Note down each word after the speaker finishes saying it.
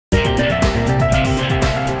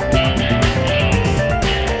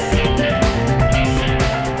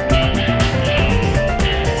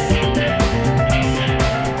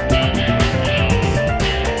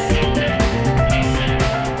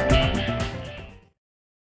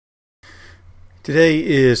Today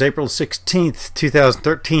is April 16th,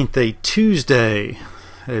 2013, a Tuesday,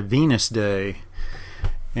 a Venus day,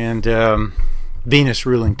 and Venus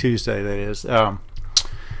ruling Tuesday, that is.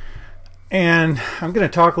 And I'm going to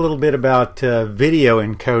talk a little bit about video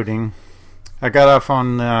encoding. I got off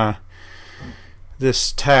on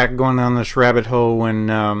this tack, going down this rabbit hole, when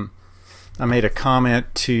I made a comment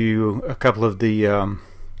to a couple of the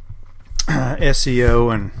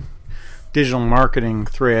SEO and digital marketing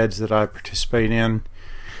threads that I participate in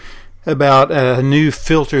about a new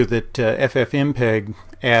filter that FFmpeg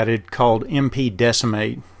added called MP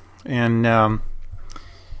Decimate. And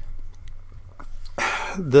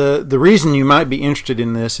the reason you might be interested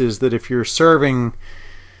in this is that if you're serving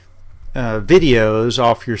videos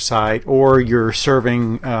off your site, or you're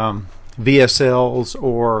serving VSLs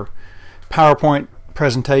or PowerPoint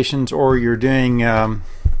presentations, or you're doing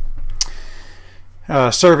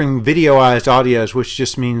serving videoized audios, which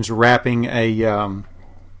just means wrapping your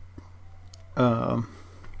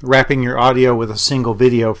audio with a single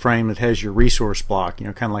video frame that has your resource block,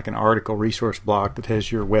 kind of like an article resource block that has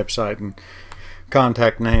your website and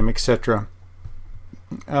contact name, etc.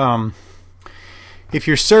 If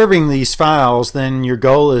you're serving these files, then your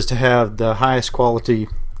goal is to have the highest quality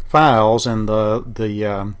files and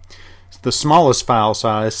the smallest file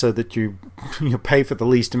size, so that you pay for the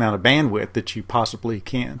least amount of bandwidth that you possibly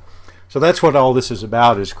can. So that's what all this is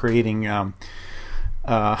about, is creating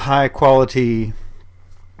high quality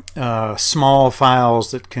small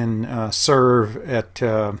files that can serve at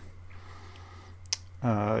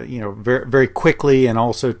very, very quickly, and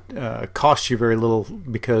also cost you very little,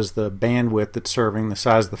 because the bandwidth that's serving, the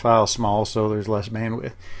size of the file is small, so there's less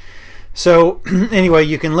bandwidth. So anyway,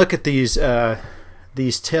 you can look at these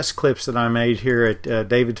test clips that I made here at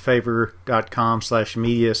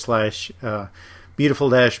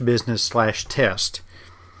davidfavor.com/media/beautiful-business/test.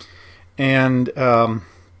 And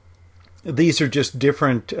these are just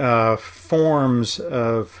different forms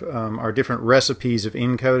of, or different recipes of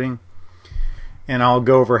encoding. And I'll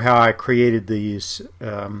go over how I created these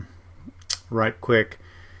right quick,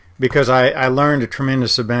 because I learned a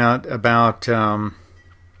tremendous amount about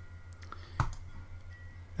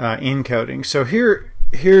encoding. So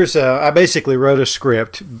here's I basically wrote a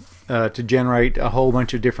script to generate a whole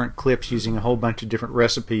bunch of different clips using a whole bunch of different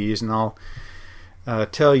recipes, and I'll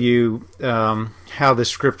tell you how this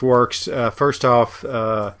script works. First off,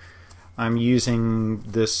 I'm using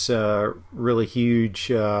this really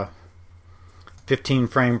huge 15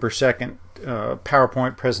 frame per second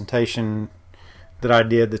PowerPoint presentation that I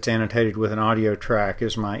did, that's annotated with an audio track,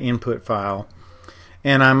 as my input file.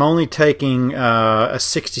 And I'm only taking the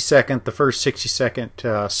first 60 second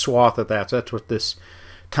swath of that. So that's what this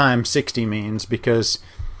time 60 means, because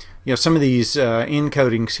some of these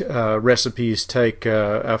encoding recipes take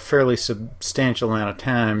a fairly substantial amount of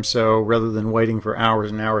time. So rather than waiting for hours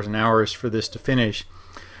and hours and hours for this to finish,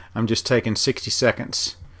 I'm just taking 60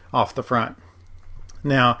 seconds off the front.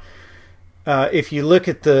 Now, if you look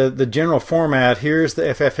at the general format, here's the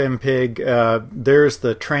FFmpeg, there's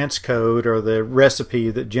the transcode, or the recipe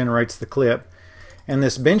that generates the clip, and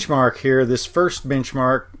this benchmark here, this first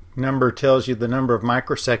benchmark number, tells you the number of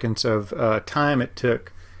microseconds of time it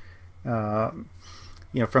took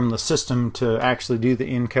from the system to actually do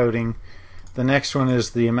the encoding. The next one is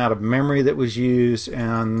the amount of memory that was used,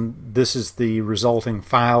 and this is the resulting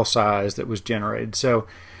file size that was generated. So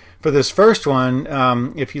for this first one,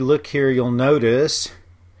 if you look here, you'll notice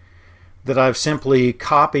that I've simply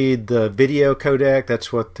copied the video codec.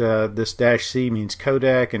 That's what this -C means,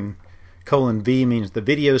 codec, and :V means the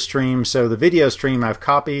video stream. So the video stream I've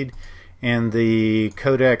copied, and the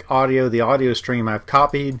codec audio, the audio stream, I've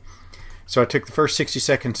copied. So I took the first 60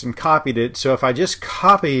 seconds and copied it. So if I just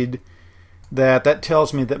copied that, that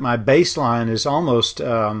tells me that my baseline is almost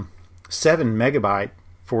 7 megabyte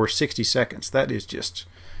for 60 seconds. That is just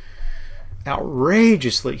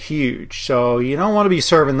outrageously huge. So you don't want to be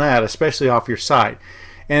serving that, especially off your site.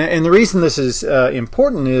 And the reason this is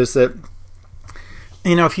important is that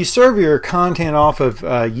if you serve your content off of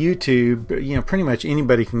YouTube, pretty much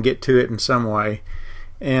anybody can get to it in some way,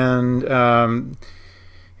 and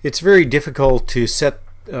it's very difficult to set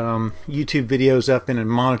YouTube videos up in a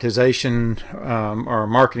monetization or a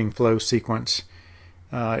marketing flow sequence.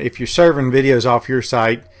 If you're serving videos off your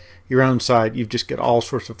site, your own site, you've just got all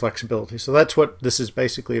sorts of flexibility. So that's what this is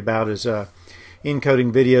basically about, is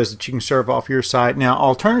encoding videos that you can serve off your site. Now,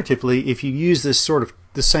 alternatively, if you use the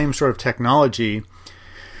same sort of technology,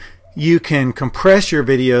 you can compress your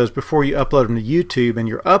videos before you upload them to YouTube, and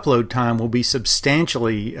your upload time will be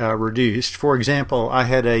substantially reduced. For example, I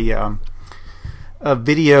had a a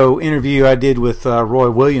video interview I did with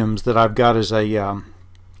Roy Williams that I've got as a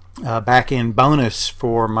back-end bonus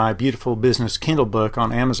for my Beautiful Business Kindle book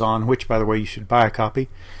on Amazon, which, by the way, you should buy a copy,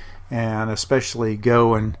 and especially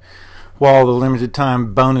go and, while the limited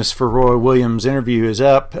time bonus for Roy Williams interview is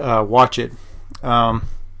up, watch it.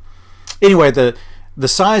 Anyway, the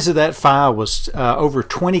size of that file was over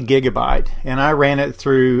 20 gigabyte, and I ran it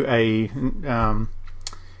through a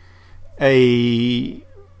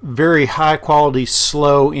very high quality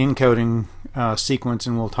slow encoding sequence,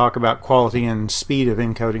 and we'll talk about quality and speed of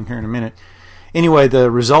encoding here in a minute. Anyway, the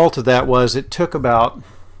result of that was it took about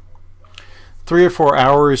 3 or 4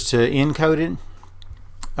 hours to encode it,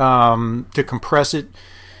 to compress it,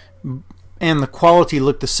 and the quality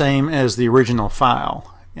looked the same as the original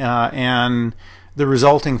file, and the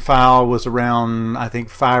resulting file was around, I think,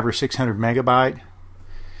 500 or 600 megabyte.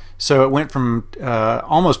 So it went from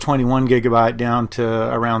almost 21 gigabyte down to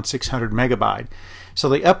around 600 megabyte. So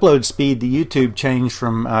the upload speed to YouTube changed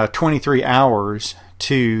from 23 hours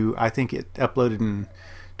to, I think it uploaded in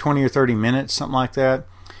 20 or 30 minutes, something like that.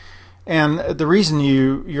 And the reason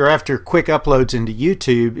you're after quick uploads into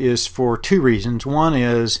YouTube is for 2 reasons. One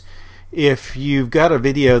is, if you've got a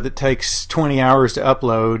video that takes 20 hours to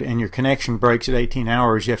upload and your connection breaks at 18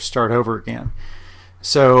 hours, you have to start over again.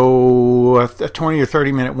 So a 20 or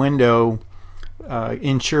 30 minute window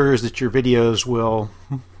ensures that your videos will,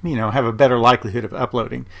 have a better likelihood of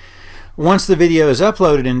uploading. Once the video is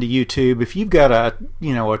uploaded into YouTube, if you've got a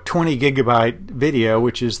 20 gigabyte video,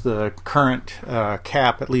 which is the current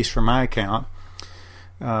cap, at least for my account,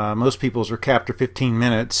 most people's are capped to 15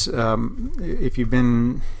 minutes. If you've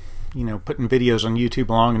been putting videos on YouTube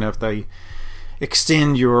long enough, they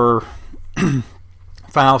extend your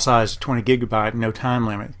file size to 20 gigabyte, no time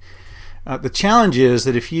limit. The challenge is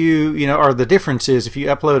that if or the difference is if you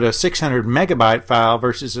upload a 600 megabyte file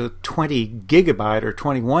versus a 20 gigabyte or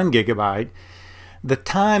 21 gigabyte, the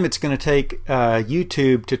time it's going to take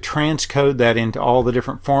YouTube to transcode that into all the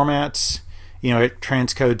different formats, it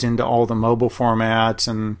transcodes into all the mobile formats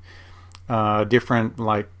and different,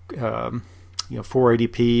 like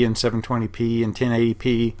 480p and 720p and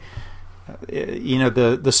 1080p.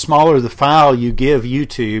 The smaller the file you give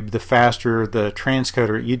YouTube, the faster the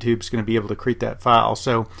transcoder at YouTube is going to be able to create that file.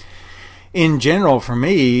 So in general, for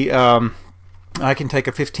me, I can take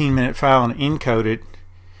a 15-minute file and encode it,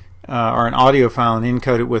 or an audio file and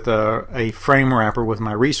encode it with a frame wrapper with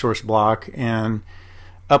my resource block, and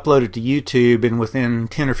upload it to YouTube, and within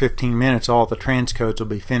 10 or 15 minutes all the transcodes will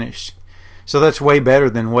be finished. So that's way better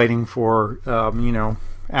than waiting for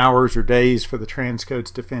hours or days for the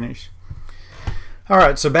transcodes to finish. All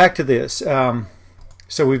right, so back to this.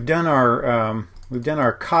 So we've done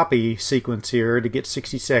our copy sequence here to get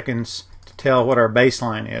 60 seconds to tell what our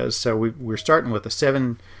baseline is. So we're starting with a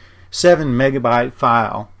 7 megabyte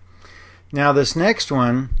file. Now this next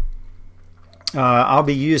one, I'll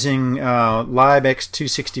be using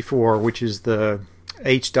LibX264, which is the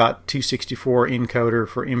H.264 encoder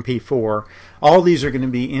for MP4. All these are going to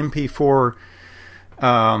be MP4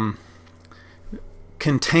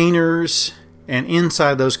 containers, and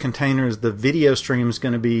inside those containers the video stream is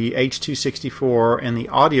going to be H.264 and the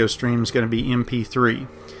audio stream is going to be MP3.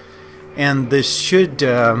 And this should,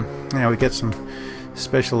 we get some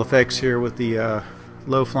special effects here with the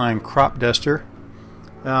low-flying crop duster.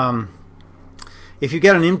 If you've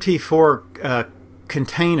got an MP4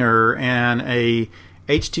 container and a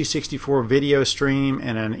H.264 video stream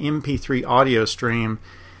and an MP3 audio stream,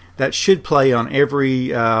 that should play on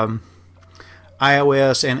every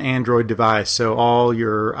iOS and Android device. So all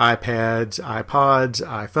your iPads, iPods,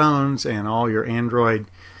 iPhones, and all your Android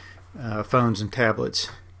phones and tablets.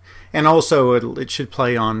 And also it should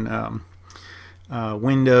play on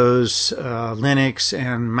Windows, Linux,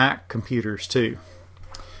 and Mac computers too.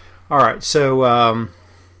 Alright, so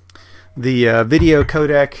the video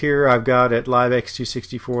codec here I've got at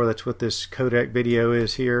LibX264. That's what this codec video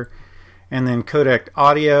is here. And then codec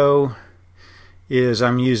audio is,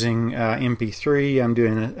 I'm using MP3. I'm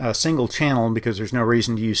doing a single channel because there's no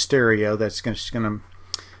reason to use stereo. That's just going to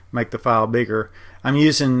make the file bigger. I'm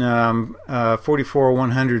using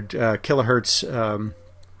 44100 kilohertz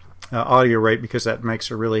audio rate because that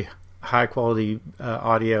makes a really high quality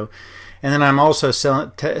audio. And then I'm also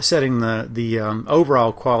setting the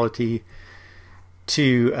overall quality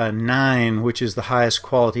to 9, which is the highest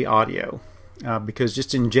quality audio. Because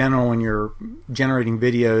just in general, when you're generating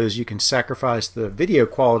videos, you can sacrifice the video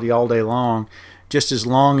quality all day long, just as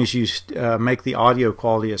long as you make the audio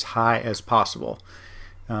quality as high as possible.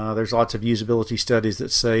 There's lots of usability studies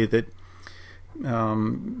that say that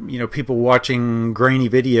people watching grainy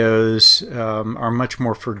videos are much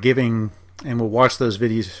more forgiving will watch those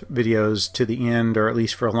videos to the end, or at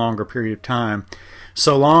least for a longer period of time,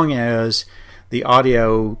 so long as the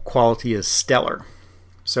audio quality is stellar.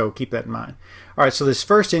 So keep that in mind. All right, so this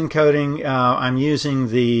first encoding, I'm using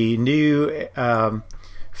the new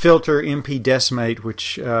filter MP Decimate,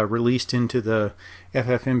 which released into the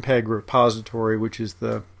FFmpeg repository, which is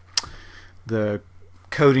the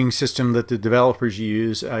coding system that the developers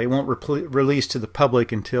use. It won't release to the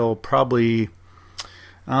public until probably,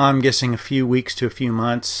 I'm guessing, a few weeks to a few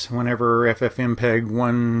months, whenever FFmpeg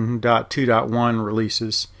 1.2.1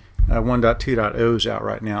 releases. 1.2.0 is out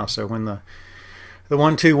right now, so when the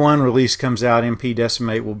 1.2.1 release comes out, MP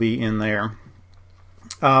Decimate will be in there.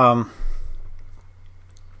 So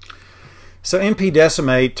MP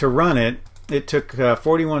Decimate, to run it, it took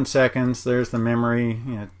 41 seconds. There's the memory,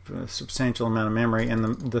 a substantial amount of memory, and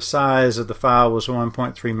the size of the file was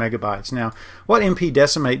 1.3 megabytes. Now, what MP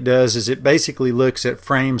Decimate does is it basically looks at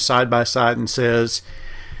frames side by side and says,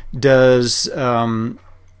 does I'm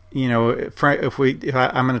going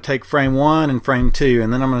to take frame 1 and frame 2,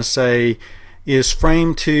 and then I'm going to say, is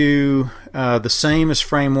frame 2 the same as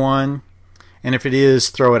frame 1? And if it is,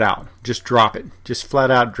 throw it out. Just drop it. Just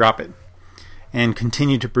flat out drop it, and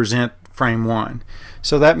continue to present frame 1.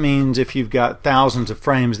 So that means if you've got thousands of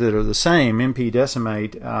frames that are the same, MP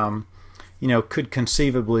Decimate could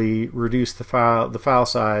conceivably reduce the file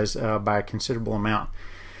size by a considerable amount.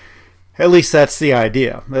 At least that's the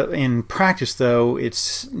idea. In practice, though,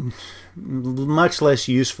 it's much less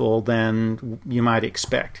useful than you might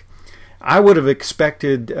expect. I would have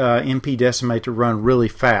expected MP Decimate to run really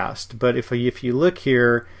fast, but if you look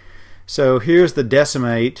here, so here's the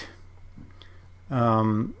Decimate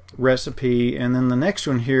recipe, and then the next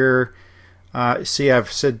one here, see,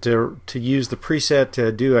 I've said to use the preset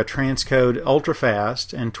to do a transcode ultra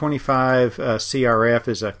fast, and 25 CRF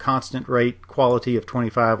is a constant rate quality of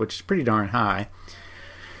 25, which is pretty darn high.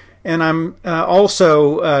 And I'm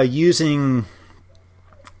also using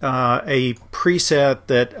a preset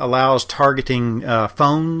that allows targeting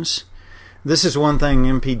phones. This is one thing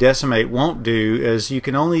MP Decimate won't do, is you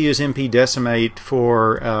can only use MP Decimate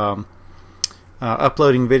for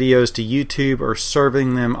uploading videos to YouTube or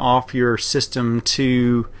serving them off your system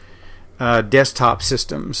to desktop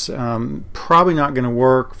systems. Probably not going to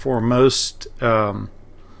work for most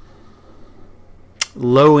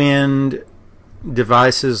low-end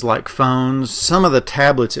devices like phones. Some of the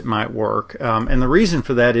tablets it might work, and the reason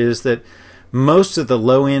for that is that most of the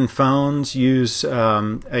low-end phones use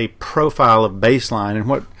a profile of baseline, and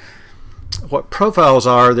what profiles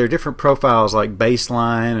are, there are different profiles like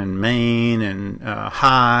baseline and main and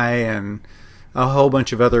high and a whole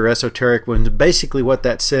bunch of other esoteric ones. Basically what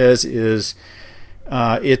that says is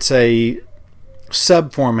it's a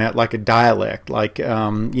subformat, like a dialect, like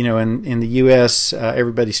in the US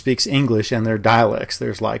everybody speaks English and their dialects.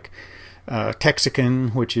 There's like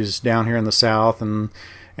Texican, which is down here in the South, and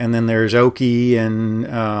then there's Okie,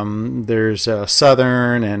 and there's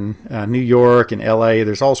Southern, and New York and LA.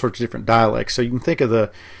 There's all sorts of different dialects. So you can think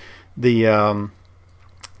of the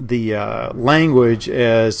language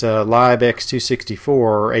as libx264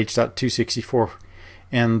 or H.264,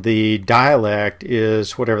 and the dialect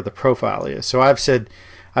is whatever the profile is. So I've set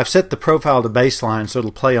the profile to baseline, so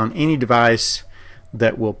it'll play on any device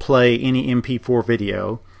that will play any MP4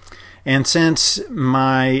 video. And since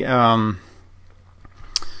my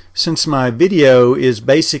video is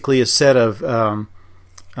basically a set of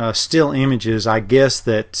still images, I guess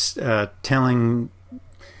that telling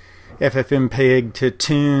FFmpeg to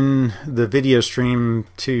tune the video stream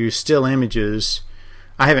to still images,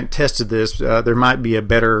 I haven't tested this. There might be a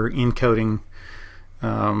better encoding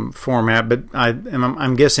format, but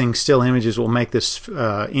I'm guessing still images will make this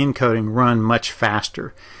encoding run much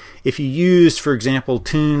faster. If you use, for example,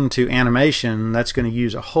 tune to animation, that's going to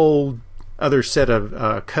use a whole other set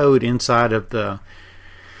of code inside of the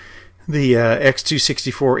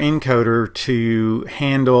X264 encoder to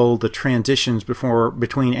handle the transitions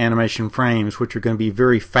between animation frames, which are going to be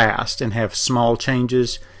very fast and have small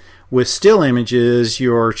changes. With still images,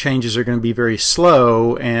 your changes are going to be very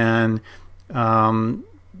slow and all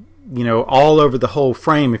over the whole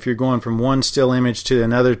frame. If you're going from one still image to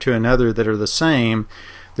another that are the same,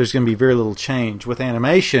 there's going to be very little change. With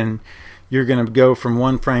animation, you're going to go from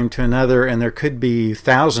one frame to another, and there could be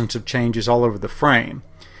thousands of changes all over the frame.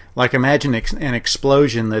 Like, imagine an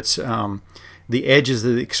explosion that's the edges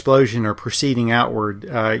of the explosion are proceeding outward.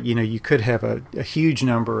 You could have a huge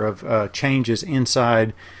number of changes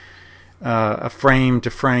inside a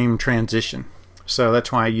frame-to-frame transition. So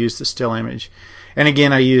that's why I use the still image. And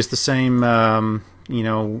again, I use the same MP3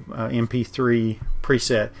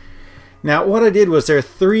 preset. Now what I did was there are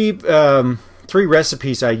three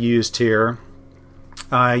recipes I used here.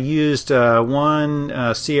 I used one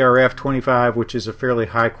CRF 25, which is a fairly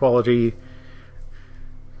high quality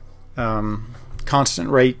constant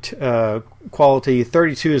rate quality.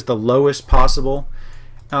 32 is the lowest possible.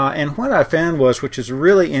 And what I found was, which is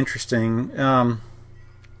really interesting,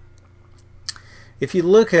 if you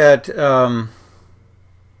look at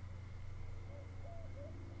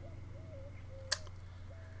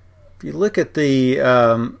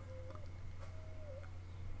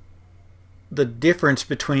the difference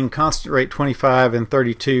between constant rate 25 and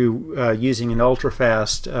 32 using an ultra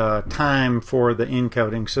fast time for the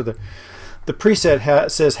encoding. So the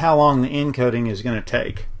preset says how long the encoding is going to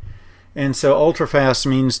take. And so ultra fast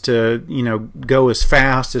means to go as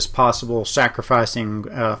fast as possible, sacrificing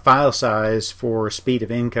file size for speed of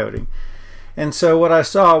encoding. And so what I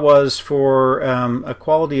saw was for a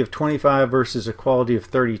quality of 25 versus a quality of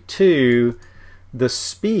 32, the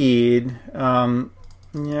speed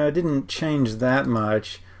didn't change that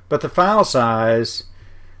much, but the file size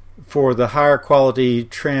for the higher quality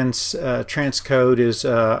transcode is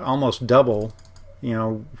almost double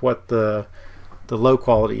what the low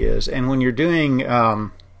quality is. And when you're doing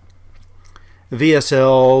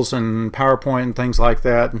VSLs and PowerPoint and things like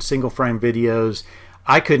that and single frame videos,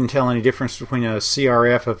 I couldn't tell any difference between a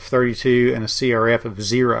CRF of 32 and a CRF of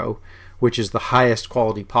 0, which is the highest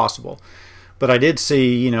quality possible. But I did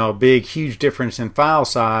see a big huge difference in file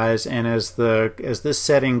size, and as this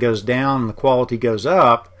setting goes down, the quality goes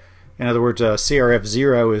up. In other words, CRF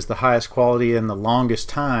 0 is the highest quality and the longest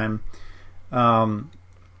time.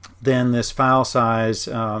 Then this file size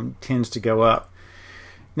tends to go up.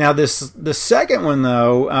 Now the second one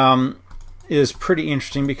though is pretty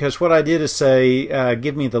interesting, because what I did is say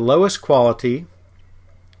give me the lowest quality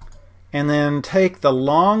and then take the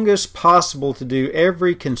longest possible to do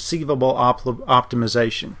every conceivable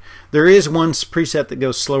optimization. There is one preset that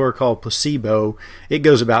goes slower called placebo. It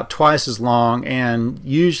goes about twice as long, and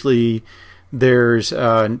usually there's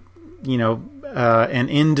an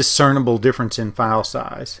indiscernible difference in file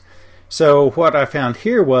size. So what I found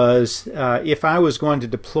here was if I was going to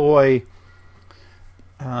deploy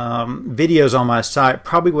videos on my site,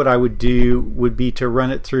 probably what I would do would be to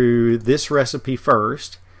run it through this recipe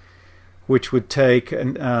first, which would take,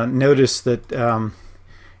 notice that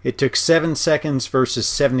it took 7 seconds versus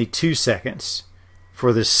 72 seconds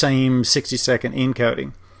for the same 60-second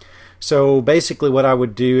encoding. So basically what I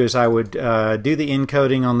would do is I would do the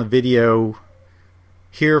encoding on the video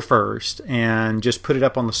here first and just put it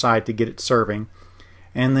up on the site to get it serving,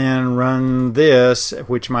 and then run this,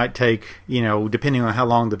 which might take, depending on how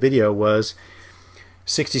long the video was,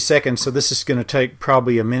 60 seconds. So this is going to take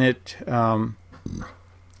probably a minute for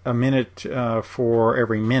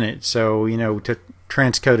every minute. So to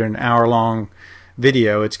transcode an hour-long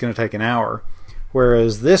video, it's going to take an hour,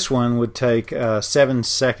 whereas this one would take 7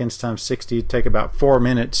 seconds times 60, it'd take about 4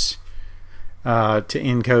 minutes to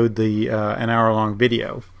encode the an hour-long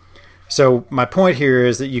video. So my point here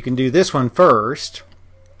is that you can do this one first,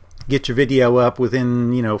 get your video up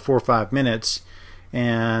within 4 or 5 minutes,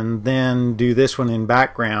 and then do this one in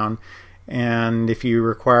background. And if you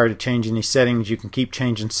require to change any settings, you can keep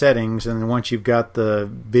changing settings, and then once you've got the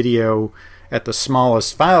video at the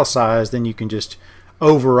smallest file size, then you can just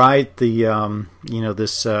overwrite the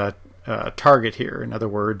this target here. In other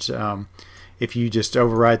words, if you just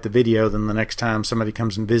overwrite the video, then the next time somebody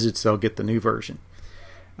comes and visits, they'll get the new version.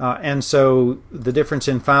 And so the difference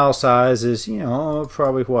in file size is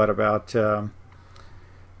probably what, about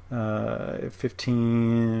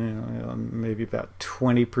 15, maybe about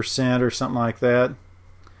 20% or something like that.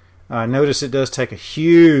 Notice it does take a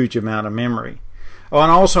huge amount of memory. Oh,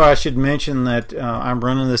 and also I should mention that I'm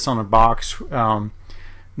running this on a box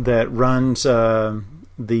that runs the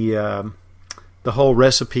whole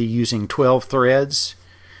recipe using 12 threads.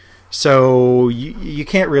 So you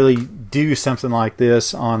can't really do something like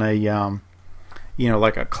this on a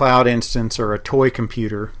like a cloud instance or a toy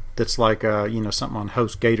computer that's like something on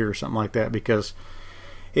HostGator or something like that, because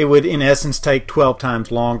it would in essence take 12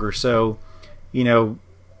 times longer. So to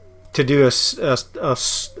do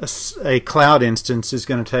a cloud instance is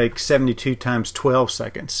going to take 72 times 12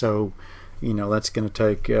 seconds. So that's going to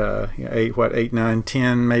take 8, 9,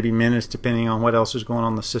 10 maybe minutes, depending on what else is going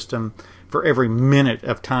on in the system, for every minute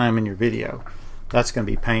of time in your video. That's going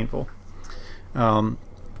to be painful. And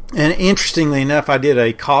interestingly enough, I did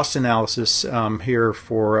a cost analysis here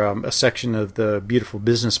for a section of the beautiful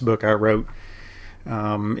business book I wrote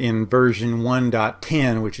in version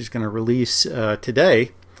 1.10, which is going to release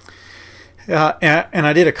today. And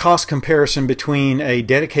I did a cost comparison between a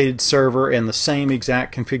dedicated server and the same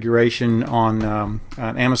exact configuration on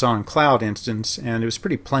an Amazon Cloud instance, and it was a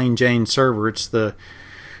pretty plain Jane server. It's the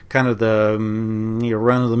kind of the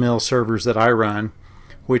run-of-the-mill servers that I run,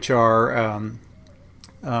 which are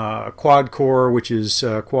quad core, which is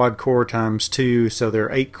quad core times 2, so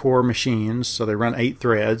they're 8 core machines, so they run 8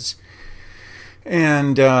 threads,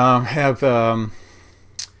 and have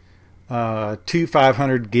two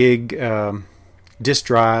 500 gig disk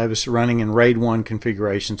drives running in RAID 1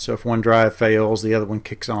 configuration. So if one drive fails, the other one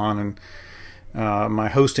kicks on, and my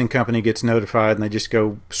hosting company gets notified, and they just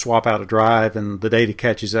go swap out a drive, and the data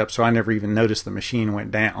catches up, so I never even noticed the machine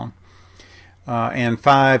went down. And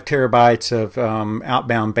 5 terabytes of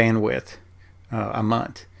outbound bandwidth a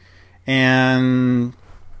month. And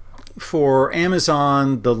for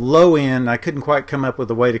Amazon, the low end, I couldn't quite come up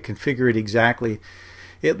with a way to configure it exactly.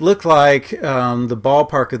 It looked like the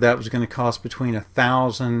ballpark of that was going to cost between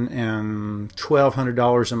 $1,000 and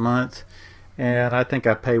 $1,200 a month, and I think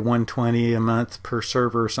I pay $120 a month per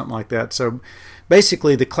server or something like that. So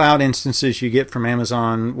basically, the cloud instances you get from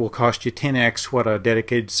Amazon will cost you 10x what a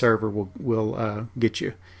dedicated server will get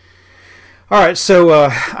you. All right, so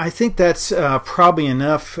I think that's probably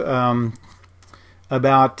enough about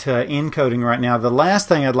encoding right now. The last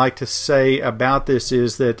thing I'd like to say about this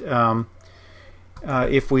is that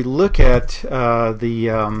if we look at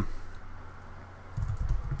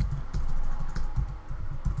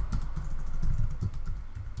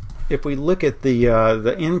if we look at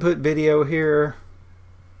the input video here,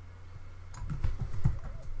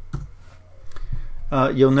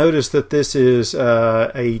 you'll notice that this is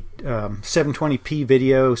a 720p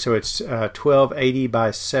video, so it's 1280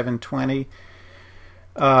 by 720.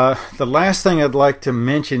 The last thing I'd like to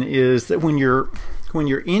mention is that when you're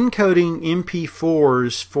encoding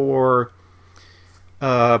MP4s for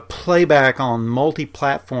playback on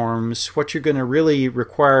multi-platforms, what you're going to really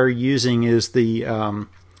require using is the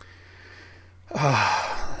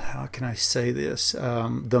how can I say this?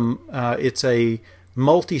 It's a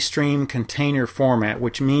multi-stream container format,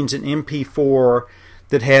 which means an MP4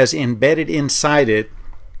 that has embedded inside it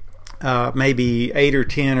maybe 8 or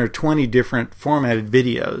 10 or 20 different formatted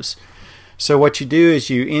videos. So what you do is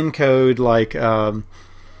you encode like a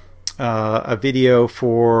video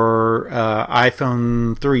for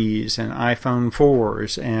iPhone 3s and iPhone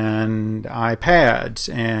 4s and iPads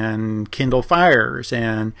and Kindle Fires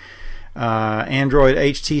and Android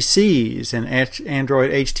HTCs and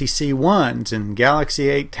Android HTC Ones and Galaxy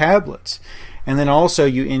 8 tablets. And then also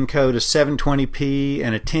you encode a 720p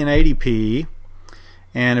and a 1080p,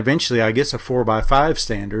 and eventually I guess a 4x5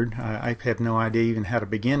 standard. I have no idea even how to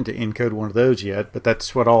begin to encode one of those yet, but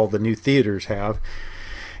that's what all the new theaters have.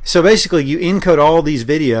 So basically you encode all these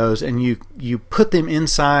videos and you put them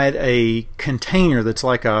inside a container that's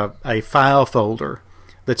like a file folder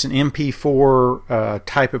that's an MP4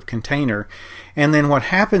 type of container. And then what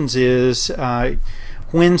happens is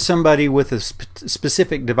when somebody with a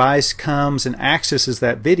specific device comes and accesses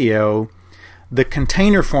that video, the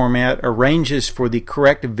container format arranges for the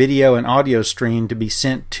correct video and audio stream to be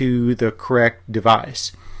sent to the correct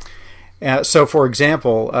device. So for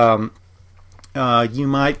example, you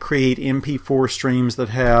might create MP4 streams that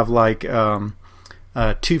have like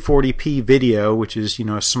 240p video, which is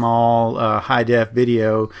a small high-def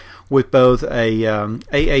video with both a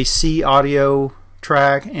AAC audio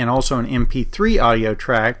track and also an MP3 audio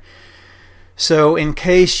track. So in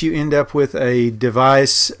case you end up with a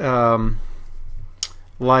device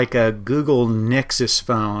like a Google Nexus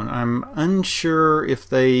phone, I'm unsure if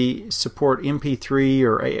they support MP3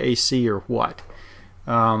 or AAC or what.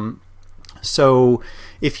 So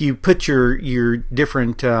if you put your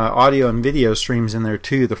different audio and video streams in there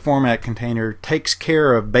too, the format container takes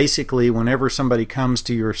care of basically whenever somebody comes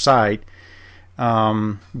to your site,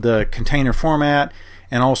 the container format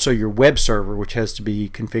and also your web server, which has to be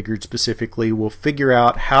configured specifically, will figure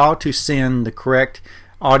out how to send the correct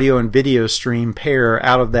audio and video stream pair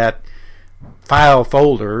out of that file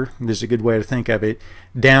folder, this is a good way to think of it,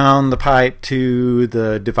 down the pipe to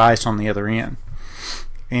the device on the other end.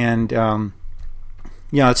 And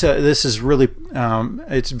this is really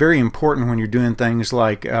it's very important when you're doing things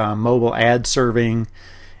like mobile ad serving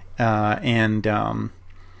and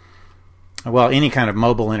well, any kind of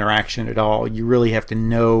mobile interaction at all. You really have to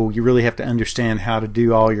know, you really have to understand how to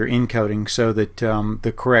do all your encoding so that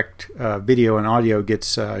the correct video and audio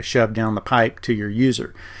gets shoved down the pipe to your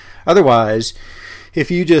user. Otherwise, if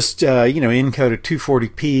you just encode a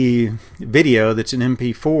 240p video that's an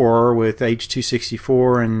MP4 with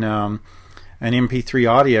H.264 and an MP3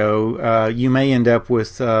 audio, you may end up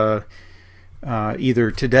with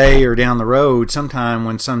either today or down the road, sometime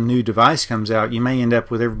when some new device comes out, you may end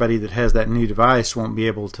up with everybody that has that new device won't be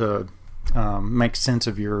able to make sense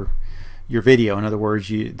of your video. In other words,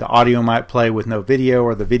 the audio might play with no video,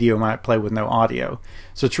 or the video might play with no audio.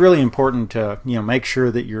 So it's really important to make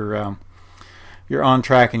sure that you're on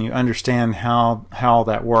track and you understand how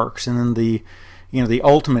that works. And then the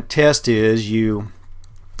ultimate test is you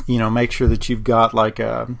make sure that you've got like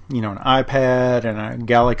an iPad and a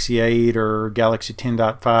Galaxy 8 or Galaxy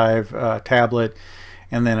 10.5 tablet,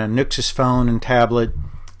 and then a Nexus phone and tablet,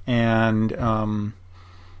 and a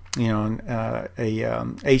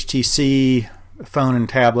HTC phone and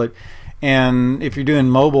tablet. And if you're doing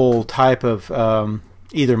mobile type of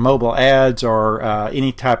either mobile ads or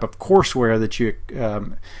any type of courseware that you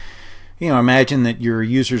imagine that your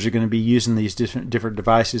users are going to be using these different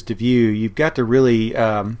devices to view, you've got to really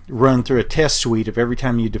run through a test suite of every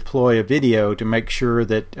time you deploy a video to make sure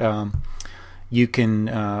that you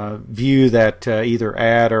can view that either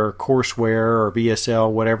ad or courseware or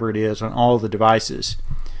VSL, whatever it is, on all the devices.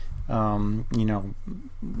 And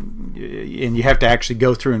you have to actually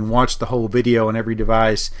go through and watch the whole video on every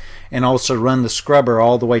device, and also run the scrubber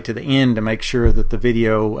all the way to the end to make sure that the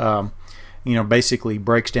video basically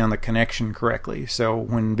breaks down the connection correctly. So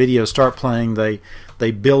when videos start playing, they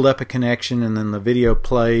build up a connection, and then the video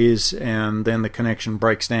plays, and then the connection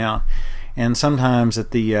breaks down. And sometimes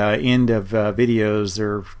at the end of videos,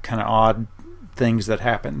 there are kind of odd things that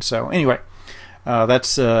happen. So anyway,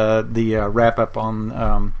 that's the wrap up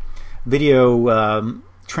on video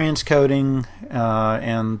transcoding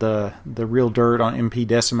and the real dirt on MP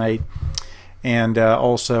Decimate, and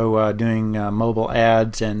also doing mobile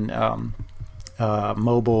ads and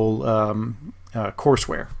mobile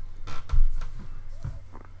courseware.